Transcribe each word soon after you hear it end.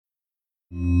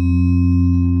It's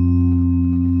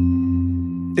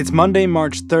Monday,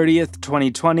 March 30th,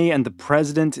 2020, and the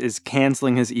president is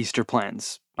canceling his Easter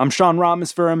plans. I'm Sean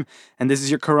Rameswaram, and this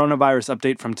is your coronavirus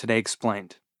update from Today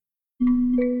Explained.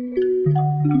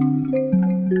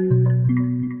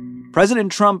 President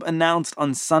Trump announced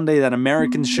on Sunday that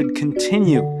Americans should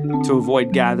continue to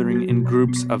avoid gathering in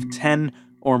groups of 10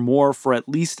 or more for at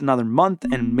least another month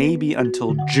and maybe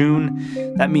until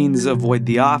June. That means avoid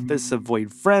the office,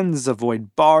 avoid friends,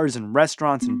 avoid bars and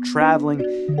restaurants and traveling.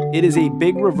 It is a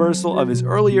big reversal of his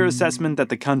earlier assessment that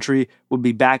the country would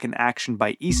be back in action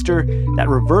by Easter. That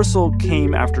reversal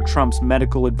came after Trump's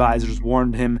medical advisors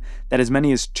warned him that as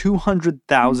many as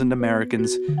 200,000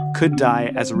 Americans could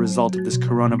die as a result of this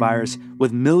coronavirus,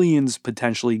 with millions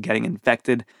potentially getting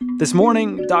infected. This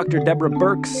morning, Dr. Deborah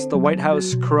Birx, the White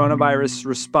House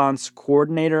coronavirus response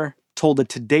coordinator, told the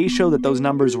Today Show that those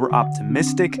numbers were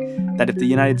optimistic, that if the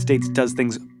United States does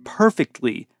things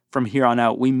perfectly from here on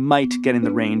out, we might get in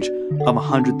the range of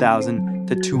 100,000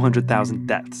 to 200,000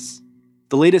 deaths.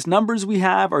 The latest numbers we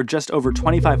have are just over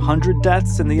 2,500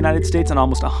 deaths in the United States and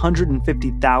almost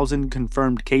 150,000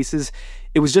 confirmed cases.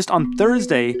 It was just on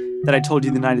Thursday that I told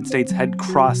you the United States had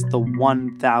crossed the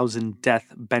 1,000 death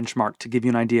benchmark, to give you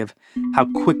an idea of how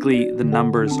quickly the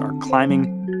numbers are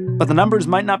climbing. But the numbers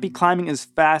might not be climbing as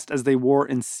fast as they were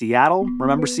in Seattle.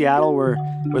 Remember Seattle, where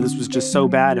this was just so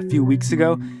bad a few weeks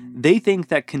ago? They think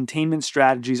that containment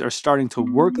strategies are starting to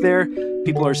work there.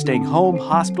 People are staying home,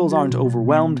 hospitals aren't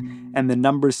overwhelmed, and the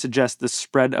numbers suggest the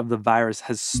spread of the virus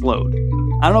has slowed.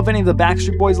 I don't know if any of the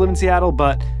Backstreet Boys live in Seattle,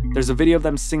 but there's a video of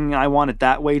them singing I Want It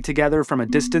That Way together from a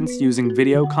distance using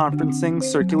video conferencing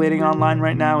circulating online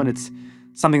right now, and it's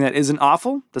something that isn't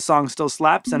awful. The song still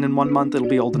slaps, and in 1 month it'll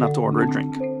be old enough to order a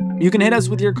drink. You can hit us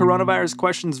with your coronavirus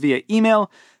questions via email,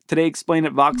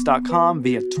 todayexplained@vox.com,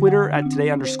 via Twitter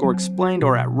 @today_explained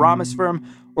or @Rameswaram,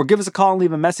 or give us a call and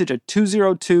leave a message at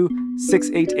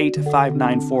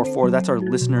 202-688-5944. That's our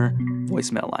listener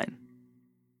voicemail line.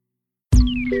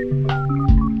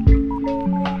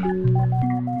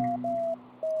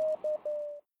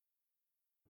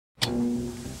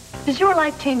 Does your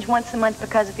life change once a month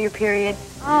because of your period?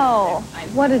 Oh,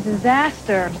 what a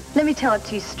disaster. Let me tell it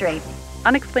to you straight.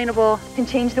 Unexplainable Can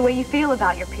change the way you feel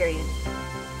about your period.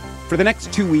 For the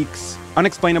next 2 weeks,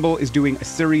 Unexplainable is doing a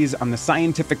series on the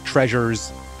scientific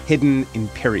treasures hidden in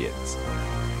periods.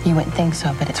 You wouldn't think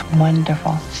so, but it's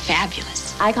wonderful.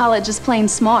 Fabulous. I call it just plain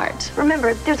smart.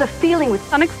 Remember, there's a feeling with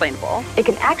unexplainable. it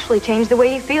can actually change the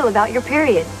way you feel about your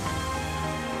period.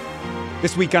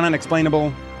 This week on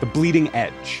Unexplainable, The Bleeding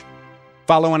Edge.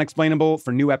 Follow Unexplainable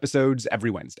for new episodes every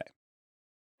Wednesday.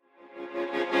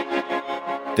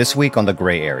 This week on The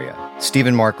Gray Area,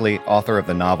 Stephen Markley, author of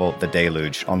the novel The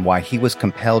Deluge, on why he was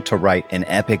compelled to write an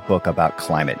epic book about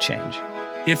climate change.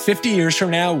 If 50 years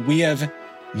from now we have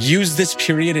used this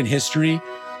period in history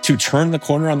to turn the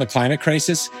corner on the climate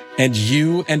crisis, and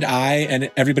you and I and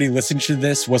everybody listening to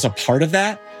this was a part of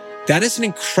that, that is an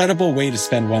incredible way to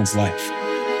spend one's life.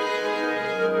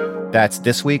 That's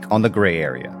This Week on The Gray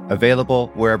Area,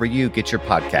 available wherever you get your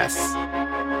podcasts.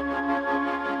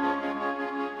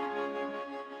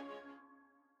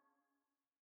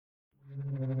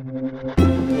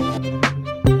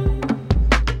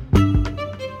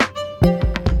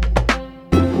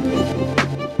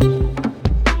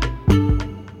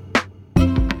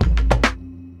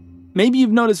 Maybe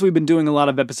you've noticed we've been doing a lot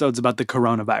of episodes about the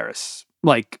coronavirus,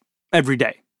 like every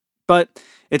day. But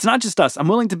it's not just us. I'm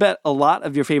willing to bet a lot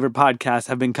of your favorite podcasts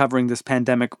have been covering this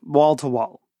pandemic wall to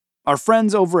wall. Our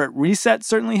friends over at Reset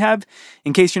certainly have.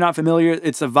 In case you're not familiar,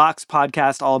 it's a Vox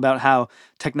podcast all about how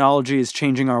technology is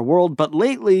changing our world. But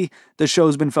lately, the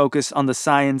show's been focused on the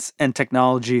science and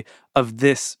technology of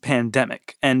this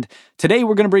pandemic. And today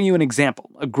we're going to bring you an example,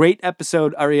 a great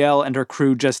episode Ariel and her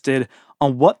crew just did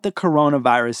on what the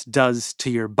coronavirus does to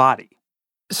your body.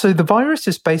 So the virus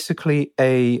is basically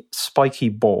a spiky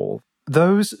ball.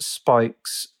 Those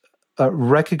spikes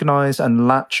recognize and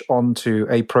latch onto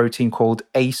a protein called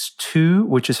ACE2,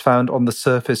 which is found on the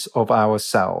surface of our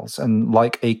cells. And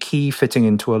like a key fitting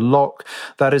into a lock,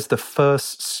 that is the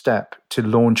first step to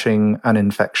launching an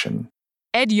infection.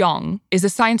 Ed Yong is a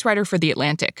science writer for The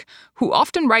Atlantic, who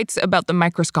often writes about the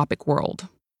microscopic world.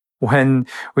 When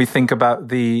we think about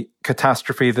the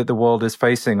catastrophe that the world is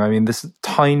facing, I mean, this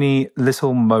tiny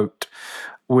little mote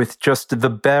with just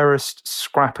the barest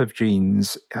scrap of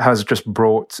genes has just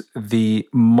brought the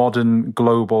modern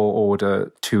global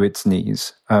order to its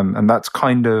knees. And that's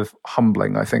kind of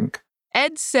humbling, I think.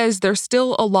 Ed says there's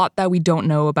still a lot that we don't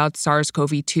know about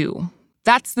SARS-CoV-2.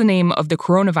 That's the name of the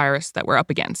coronavirus that we're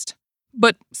up against.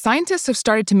 But scientists have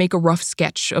started to make a rough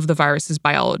sketch of the virus's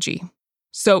biology.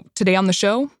 So today on the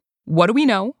show, what do we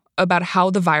know about how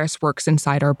the virus works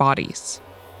inside our bodies?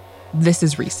 This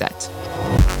is Reset.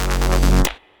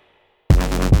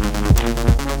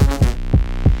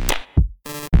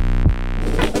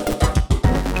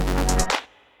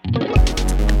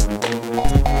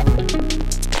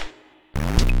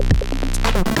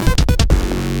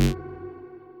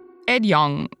 Ed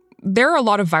Yong, there are a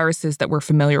lot of viruses that we're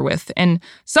familiar with, and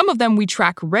some of them we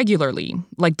track regularly,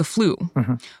 like the flu.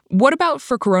 Mm-hmm. What about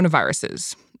for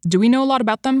coronaviruses? Do we know a lot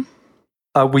about them?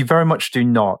 We very much do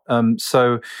not.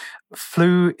 So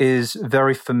flu is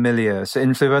very familiar. So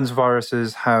influenza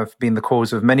viruses have been the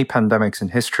cause of many pandemics in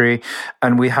history,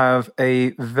 and we have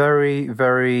a very,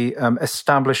 very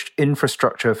established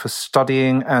infrastructure for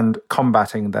studying and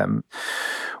combating them.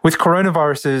 With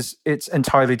coronaviruses, it's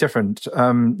entirely different.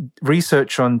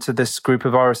 Research onto this group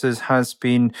of viruses has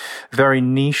been very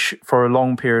niche for a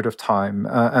long period of time.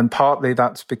 And partly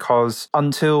that's because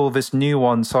until this new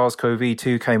one,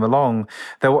 SARS-CoV-2, came along,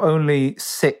 there were only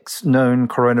 6 known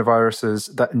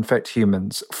coronaviruses that infect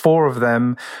humans. 4 of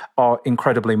them are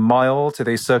incredibly mild. So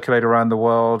they circulate around the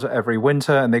world every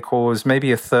winter, and they cause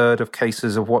maybe a third of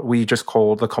cases of what we just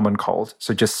call the common cold.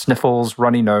 So just sniffles,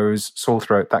 runny nose, sore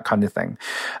throat, that kind of thing.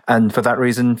 And for that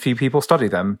reason, few people study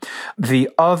them. The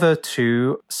other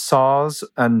 2, SARS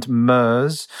and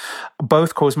MERS,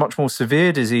 both caused much more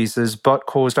severe diseases, but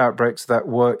caused outbreaks that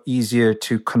were easier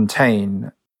to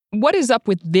contain. What is up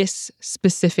with this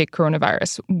specific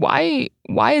coronavirus? Why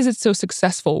is it so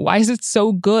successful? Why is it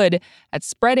so good at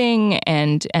spreading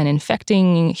and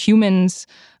infecting humans?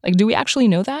 Like, do we actually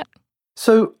know that?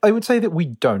 So I would say that we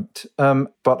don't.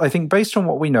 But I think based on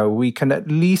what we know, we can at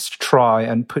least try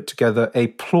and put together a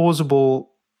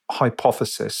plausible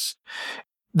hypothesis.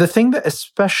 The thing that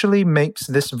especially makes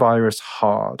this virus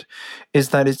hard is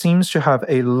that it seems to have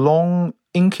a long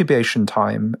incubation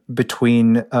time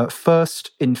between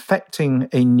first infecting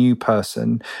a new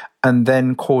person and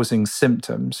then causing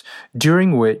symptoms,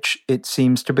 during which it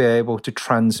seems to be able to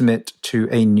transmit to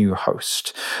a new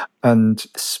host. And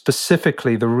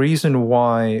specifically, the reason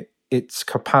why its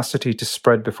capacity to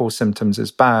spread before symptoms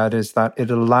is bad is that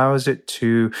it allows it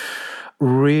to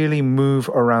really move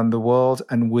around the world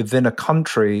and within a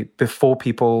country before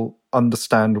people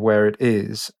understand where it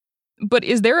is. But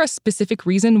is there a specific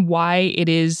reason why it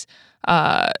is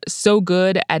so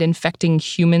good at infecting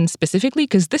humans specifically?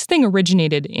 Because this thing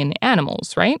originated in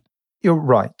animals, right? You're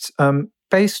right.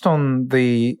 Based on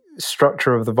the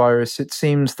structure of the virus, it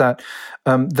seems that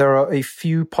there are a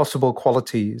few possible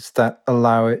qualities that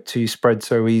allow it to spread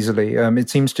so easily. It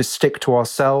seems to stick to our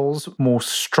cells more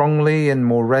strongly and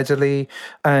more readily,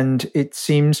 and it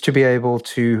seems to be able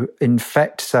to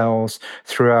infect cells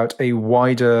throughout a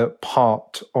wider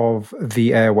part of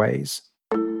the airways.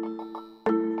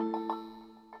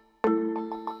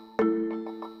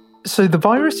 So the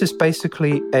virus is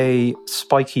basically a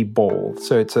spiky ball.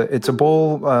 So it's a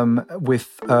ball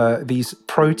with these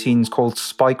proteins called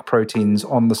spike proteins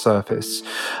on the surface.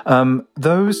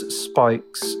 Those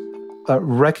spikes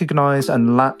recognize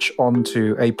and latch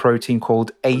onto a protein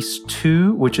called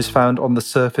ACE2, which is found on the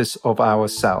surface of our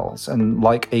cells. And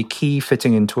like a key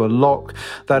fitting into a lock,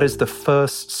 that is the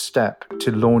first step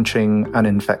to launching an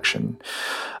infection.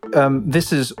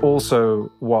 This is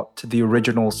also what the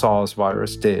original SARS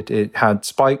virus did. It had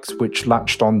spikes which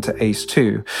latched onto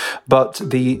ACE2, but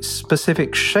the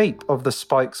specific shape of the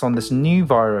spikes on this new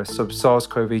virus of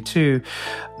SARS-CoV-2,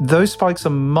 those spikes are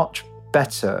much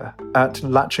better at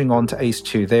latching onto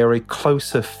ACE2. They are a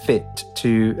closer fit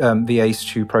to the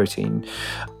ACE2 protein.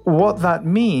 What that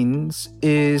means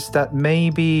is that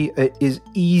maybe it is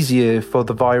easier for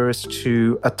the virus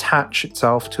to attach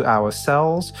itself to our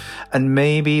cells, and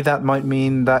maybe that might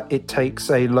mean that it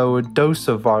takes a lower dose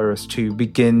of virus to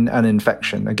begin an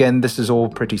infection. Again, this is all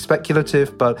pretty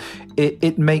speculative, but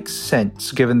it makes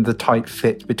sense given the tight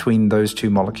fit between those two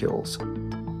molecules.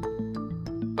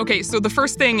 Okay, so the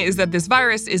first thing is that this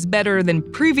virus is better than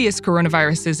previous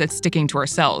coronaviruses at sticking to our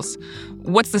cells.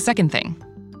 What's the second thing?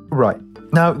 Right.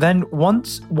 Now, then,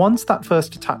 once that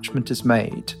first attachment is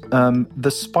made, the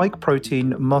spike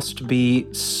protein must be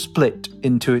split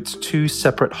into its 2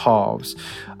 separate halves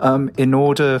in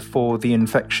order for the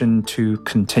infection to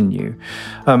continue.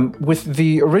 With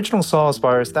the original SARS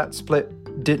virus, that split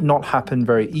did not happen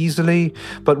very easily,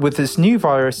 but with this new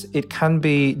virus, it can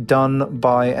be done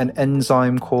by an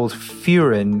enzyme called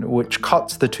furin, which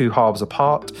cuts the 2 halves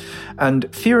apart.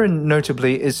 And furin,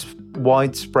 notably, is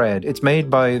widespread. It's made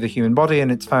by the human body,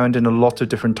 and it's found in a lot of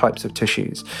different types of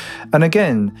tissues. And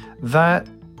again, that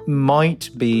might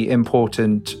be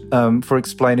important for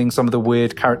explaining some of the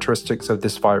weird characteristics of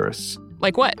this virus.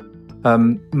 Like what?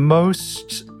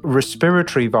 Most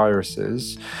respiratory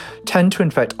viruses tend to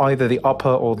infect either the upper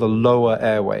or the lower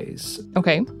airways.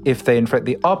 Okay. If they infect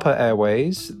the upper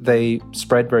airways, they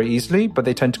spread very easily, but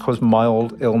they tend to cause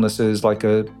mild illnesses like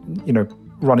a,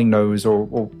 running nose or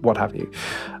what have you.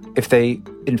 If they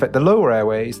infect the lower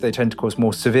airways, they tend to cause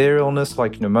more severe illness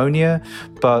like pneumonia,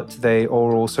 but they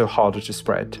are also harder to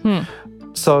spread.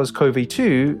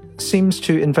 SARS-CoV-2 seems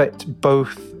to infect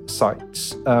both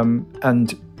sites,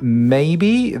 and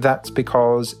maybe that's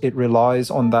because it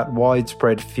relies on that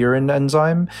widespread furin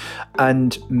enzyme,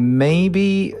 and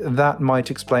maybe that might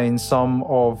explain some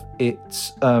of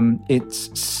its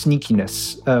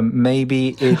sneakiness.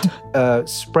 Maybe it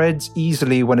spreads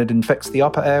easily when it infects the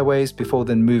upper airways before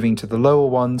then moving to the lower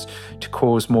ones to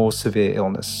cause more severe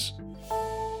illness.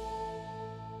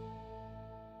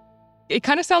 It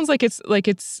kind of sounds like it's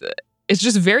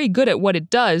just very good at what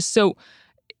it does. So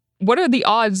what are the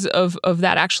odds of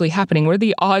that actually happening? What are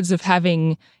the odds of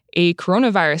having a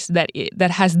coronavirus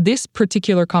that has this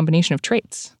particular combination of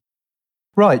traits?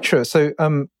 Right, sure. So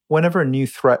whenever a new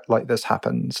threat like this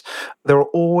happens, there are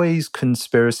always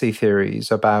conspiracy theories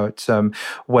about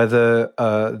whether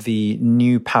the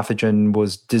new pathogen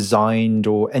was designed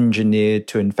or engineered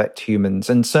to infect humans.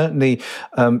 And certainly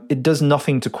it does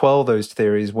nothing to quell those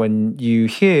theories when you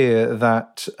hear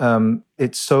that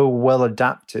it's so well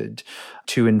adapted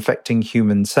to infecting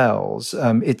human cells.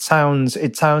 It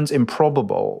sounds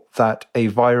improbable that a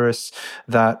virus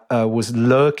that was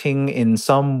lurking in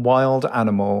some wild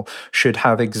animal should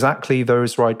have exactly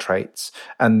those right traits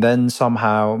and then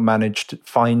somehow manage to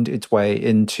find its way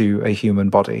into a human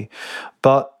body.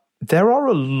 But there are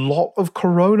a lot of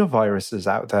coronaviruses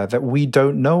out there that we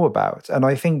don't know about. And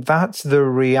I think that's the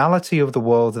reality of the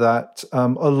world that a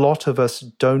lot of us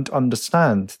don't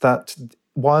understand, that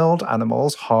wild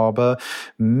animals harbor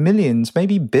millions,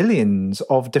 maybe billions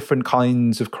of different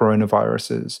kinds of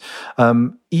coronaviruses.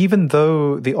 Even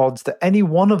though the odds that any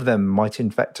one of them might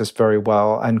infect us very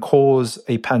well and cause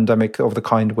a pandemic of the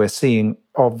kind we're seeing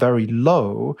are very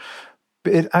low,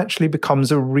 it actually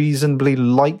becomes a reasonably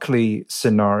likely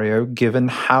scenario given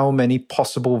how many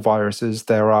possible viruses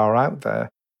there are out there.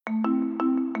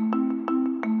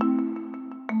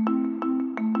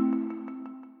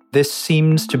 This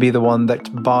seems to be the one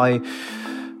that, by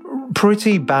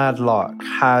pretty bad luck,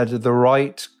 had the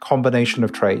right combination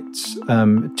of traits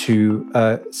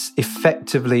to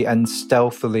effectively and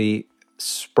stealthily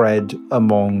spread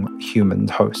among human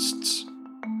hosts.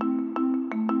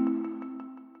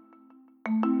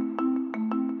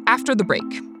 After the break,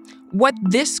 what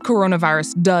this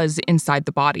coronavirus does inside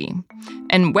the body,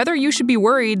 and whether you should be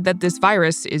worried that this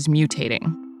virus is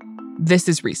mutating. This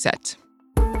is Reset.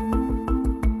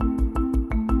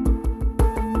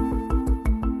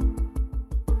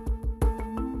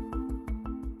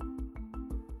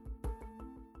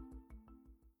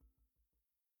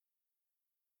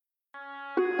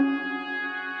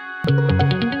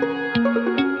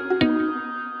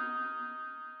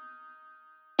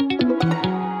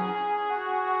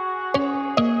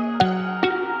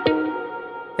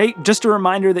 Hey, just a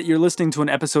reminder that you're listening to an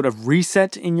episode of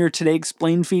Reset in your Today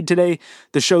Explained feed today.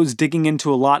 The show's digging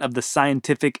into a lot of the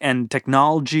scientific and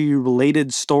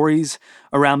technology-related stories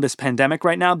around this pandemic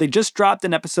right now. They just dropped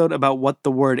an episode about what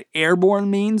the word airborne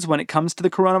means when it comes to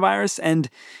the coronavirus, and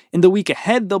in the week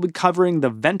ahead, they'll be covering the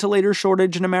ventilator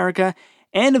shortage in America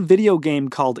and a video game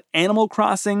called Animal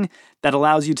Crossing that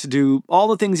allows you to do all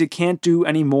the things you can't do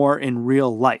anymore in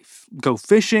real life. Go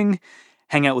fishing,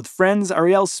 hang out with friends.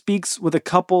 Ariel speaks with a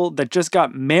couple that just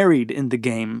got married in the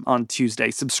game on Tuesday.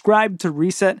 Subscribe to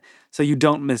Reset so you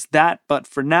don't miss that. But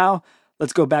for now,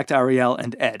 let's go back to Ariel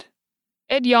and Ed.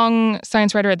 Ed Yong,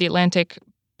 science writer at The Atlantic.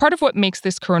 Part of what makes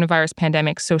this coronavirus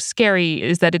pandemic so scary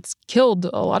is that it's killed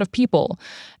a lot of people.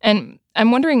 And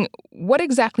I'm wondering, what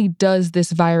exactly does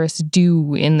this virus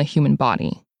do in the human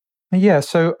body? Yeah,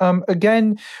 so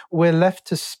again, we're left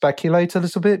to speculate a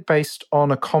little bit based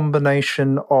on a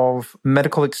combination of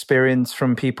medical experience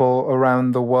from people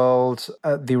around the world,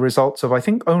 the results of, I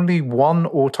think, only one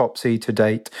autopsy to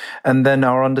date, and then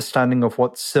our understanding of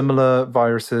what similar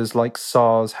viruses like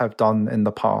SARS have done in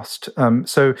the past.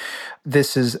 So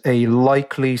this is a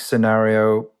likely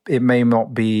scenario. It may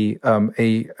not be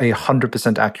a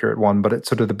 100% accurate one, but it's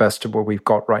sort of the best of what we've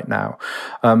got right now.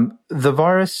 The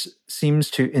virus seems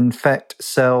to infect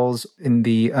cells in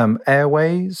the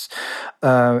airways.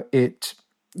 It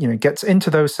gets into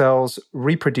those cells,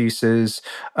 reproduces,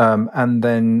 and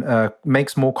then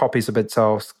makes more copies of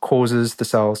itself, causes the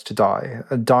cells to die.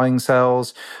 Dying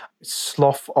cells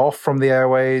slough off from the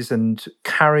airways and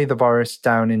carry the virus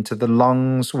down into the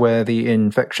lungs where the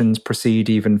infections proceed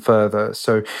even further.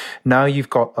 So now you've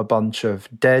got a bunch of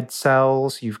dead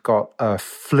cells, you've got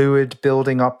fluid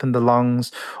building up in the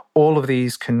lungs. All of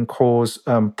these can cause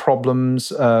problems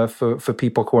for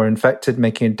people who are infected,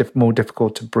 making it more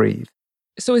difficult to breathe.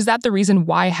 So is that the reason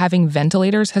why having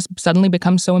ventilators has suddenly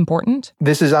become so important?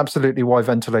 This is absolutely why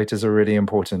ventilators are really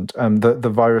important. The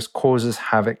virus causes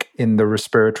havoc in the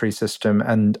respiratory system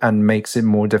and makes it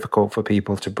more difficult for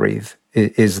people to breathe,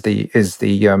 is the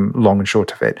long and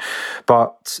short of it.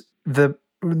 But the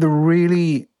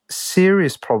really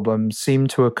serious problems seem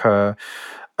to occur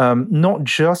not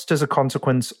just as a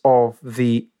consequence of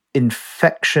the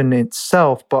infection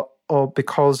itself, but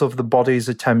because of the body's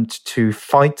attempt to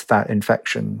fight that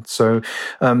infection. So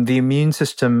the immune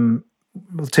system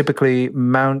will typically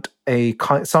mount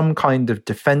some kind of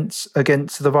defense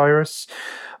against the virus,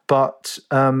 but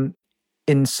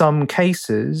in some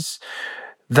cases,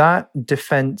 that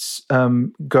defense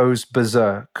goes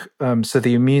berserk. So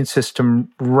the immune system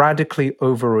radically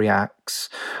overreacts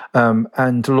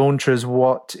and launches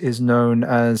what is known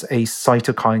as a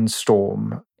cytokine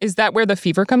storm. Is that where the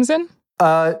fever comes in?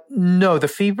 No, the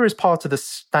fever is part of the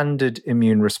standard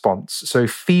immune response. So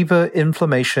fever,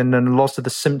 inflammation, and a lot of the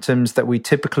symptoms that we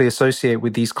typically associate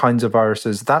with these kinds of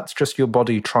viruses, that's just your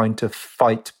body trying to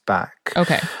fight back.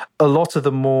 Okay. A lot of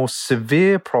the more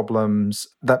severe problems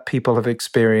that people have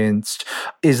experienced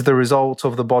is the result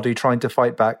of the body trying to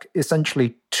fight back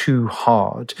essentially too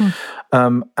hard.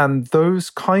 And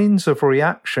those kinds of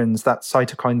reactions, that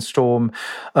cytokine storm,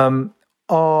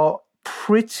 are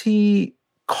pretty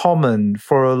common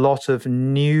for a lot of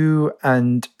new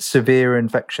and severe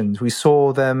infections. We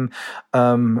saw them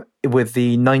with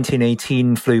the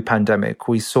 1918 flu pandemic.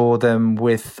 We saw them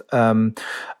with I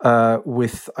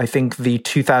think the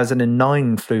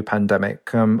 2009 flu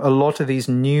pandemic. A lot of these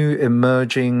new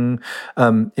emerging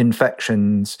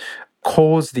infections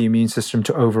cause the immune system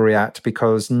to overreact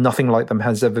because nothing like them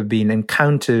has ever been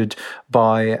encountered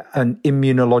by an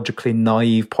immunologically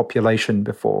naive population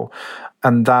before.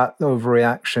 And that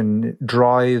overreaction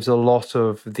drives a lot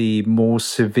of the more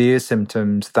severe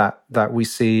symptoms that we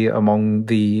see among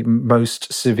the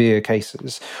most severe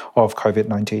cases of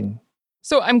COVID-19.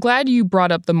 So I'm glad you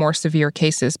brought up the more severe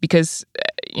cases because,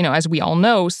 as we all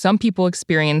know, some people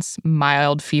experience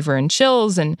mild fever and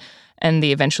chills and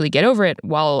they eventually get over it,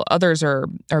 while others are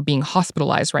being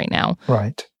hospitalized right now.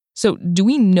 Right. So do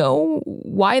we know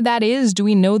why that is? Do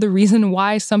we know the reason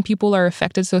why some people are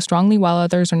affected so strongly while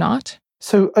others are not?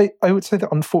 So I would say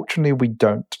that unfortunately we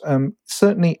don't.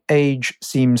 Certainly age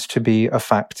seems to be a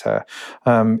factor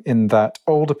in that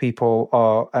older people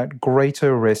are at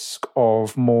greater risk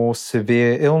of more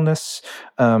severe illness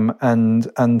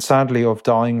and sadly of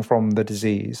dying from the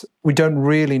disease. We don't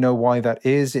really know why that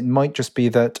is. It might just be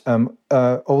that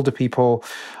older people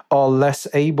are less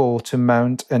able to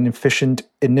mount an efficient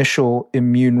initial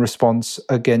immune response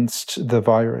against the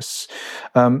virus.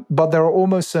 But there are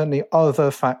almost certainly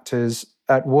other factors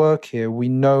at work here. We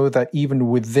know that even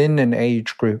within an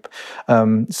age group,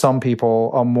 some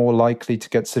people are more likely to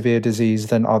get severe disease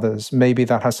than others. Maybe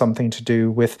that has something to do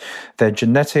with their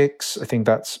genetics. I think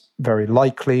that's very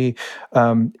likely.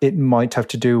 It might have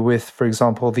to do with, for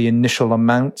example, the initial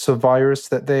amounts of virus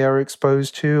that they are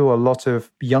exposed to. A lot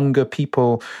of younger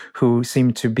people who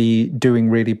seem to be doing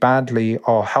really badly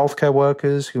are healthcare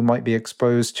workers who might be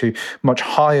exposed to much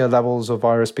higher levels of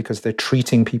virus because they're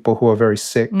treating people who are very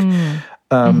sick.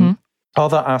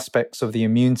 Other aspects of the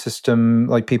immune system,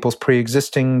 like people's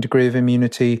pre-existing degree of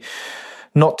immunity,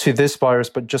 not to this virus,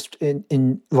 but just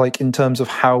in terms of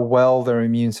how well their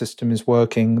immune system is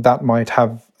working, that might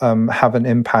have an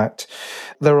impact.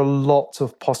 There are lots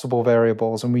of possible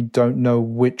variables, and we don't know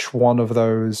which one of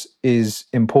those is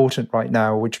important right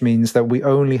now, which means that we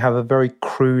only have a very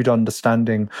crude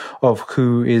understanding of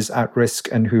who is at risk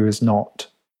and who is not.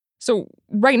 So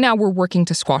right now we're working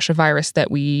to squash a virus that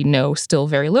we know still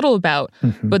very little about,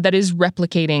 but that is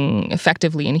replicating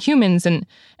effectively in humans. And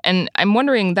I'm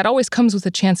wondering, that always comes with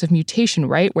a chance of mutation,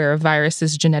 right? Where a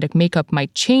virus's genetic makeup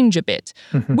might change a bit,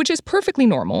 which is perfectly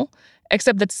normal,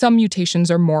 except that some mutations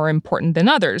are more important than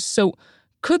others. So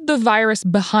could the virus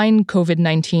behind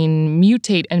COVID-19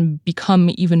 mutate and become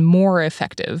even more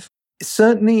effective?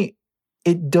 Certainly,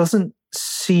 it doesn't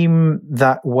seem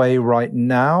that way right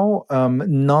now.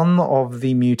 None of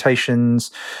the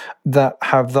mutations that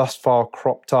have thus far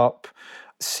cropped up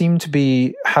seem to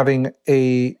be having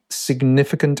a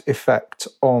significant effect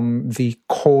on the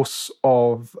course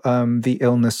of the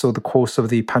illness or the course of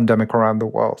the pandemic around the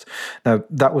world. Now,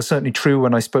 that was certainly true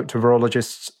when I spoke to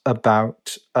virologists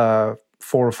about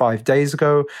 4 or 5 days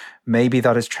ago. Maybe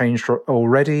that has changed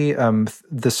already.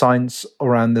 The science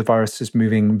around the virus is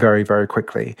moving very, very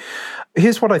quickly.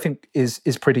 Here's what I think is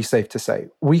pretty safe to say.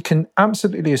 We can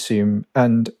absolutely assume,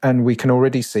 and we can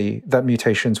already see, that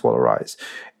mutations will arise.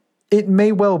 It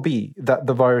may well be that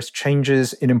the virus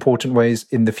changes in important ways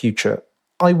in the future.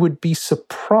 I would be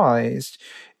surprised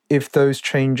if those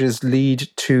changes lead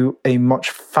to a much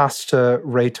faster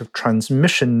rate of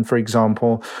transmission, for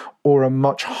example, or a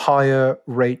much higher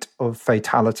rate of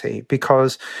fatality,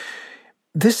 because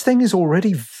this thing is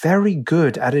already very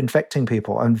good at infecting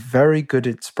people and very good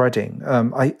at spreading.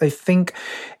 I think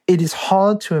it is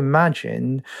hard to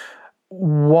imagine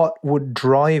what would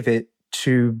drive it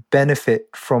to benefit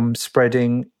from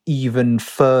spreading even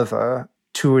further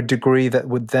to a degree that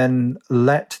would then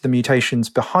let the mutations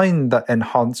behind that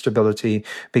enhanced ability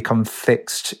become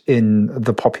fixed in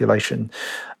the population.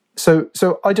 So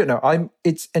I don't know.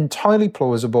 It's entirely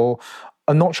plausible.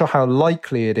 I'm not sure how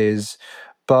likely it is,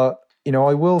 but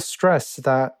I will stress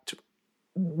that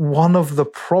one of the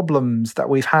problems that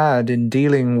we've had in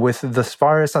dealing with this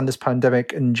virus and this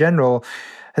pandemic in general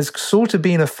has sort of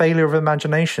been a failure of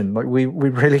imagination. Like we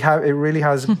really have, it really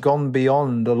has gone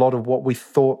beyond a lot of what we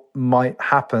thought might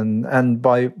happen. And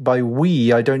by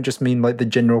we, I don't just mean like the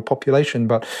general population,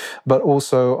 but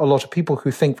also a lot of people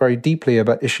who think very deeply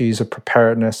about issues of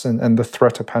preparedness and the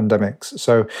threat of pandemics.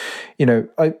 So,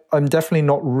 I'm definitely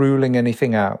not ruling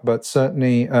anything out, but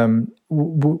certainly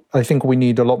I think we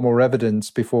need a lot more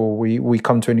evidence before we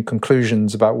come to any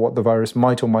conclusions about what the virus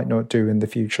might or might not do in the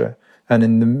future. And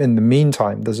in the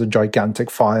meantime, there's a gigantic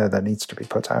fire that needs to be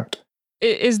put out.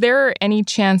 Is there any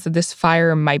chance that this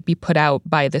fire might be put out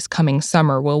by this coming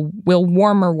summer? Will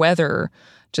warmer weather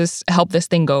just help this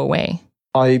thing go away?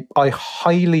 I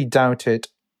highly doubt it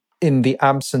in the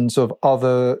absence of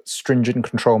other stringent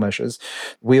control measures.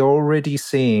 We're already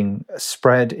seeing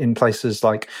spread in places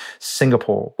like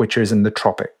Singapore, which is in the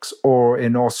tropics, or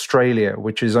in Australia,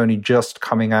 which is only just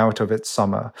coming out of its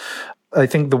summer. I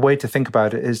think the way to think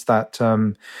about it is that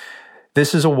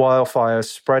this is a wildfire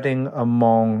spreading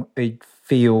among a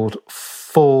field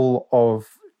full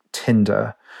of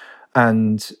tinder,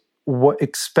 and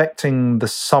expecting the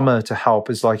summer to help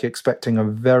is like expecting a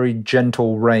very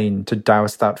gentle rain to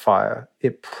douse that fire.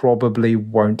 It probably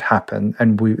won't happen,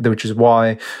 which is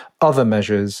why other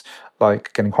measures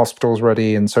like getting hospitals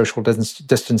ready and social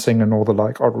distancing and all the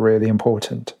like are really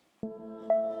important.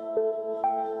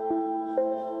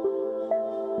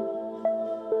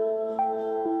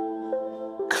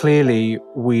 Clearly,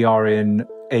 we are in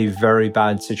a very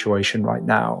bad situation right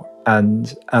now,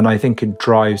 and I think it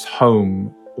drives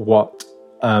home what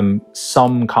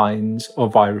some kinds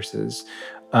of viruses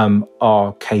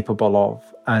are capable of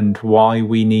and why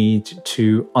we need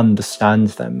to understand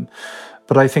them.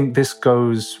 But I think this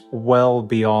goes well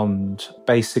beyond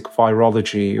basic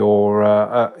virology or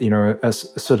a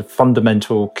sort of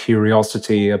fundamental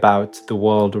curiosity about the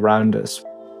world around us.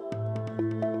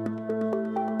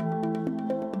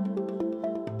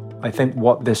 I think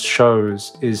what this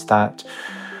shows is that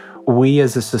we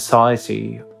as a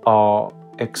society are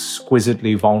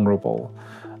exquisitely vulnerable.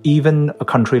 Even a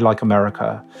country like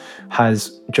America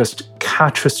has just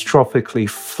catastrophically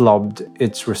flubbed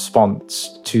its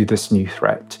response to this new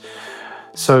threat.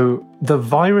 So the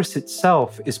virus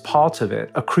itself is part of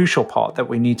it, a crucial part that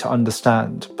we need to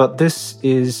understand. But this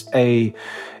is an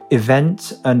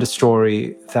event and a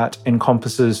story that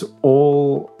encompasses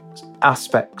all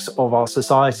aspects of our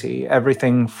society,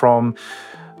 everything from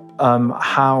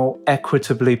how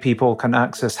equitably people can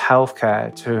access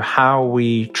healthcare to how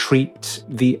we treat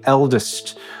the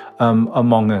eldest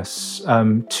among us,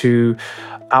 to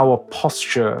our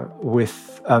posture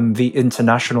with the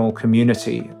international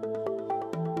community.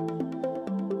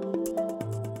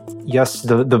 Yes,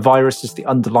 the virus is the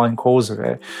underlying cause of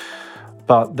it,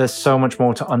 but there's so much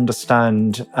more to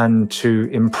understand and to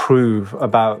improve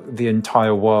about the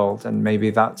entire world. And maybe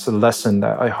that's a lesson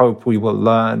that I hope we will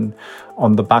learn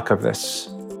on the back of this.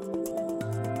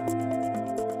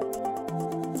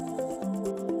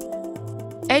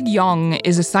 Ed Yong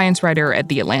is a science writer at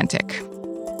The Atlantic.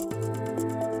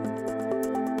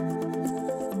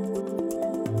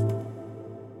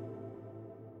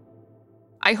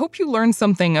 I hope you learned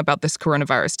something about this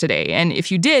coronavirus today, and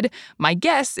if you did, my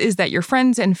guess is that your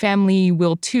friends and family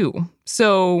will too.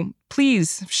 So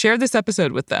please share this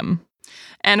episode with them.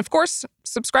 And of course,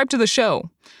 subscribe to the show.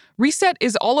 Reset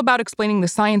is all about explaining the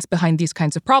science behind these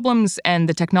kinds of problems and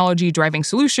the technology driving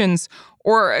solutions,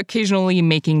 or occasionally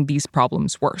making these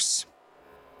problems worse.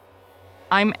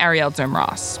 I'm Ariel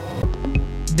Zimros.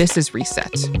 This is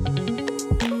Reset.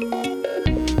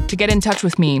 To get in touch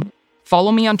with me,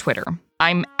 follow me on Twitter.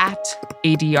 I'm at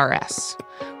ADRS.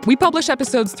 We publish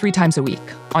episodes 3 times a week,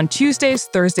 on Tuesdays,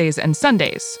 Thursdays, and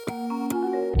Sundays.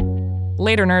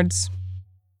 Later, nerds.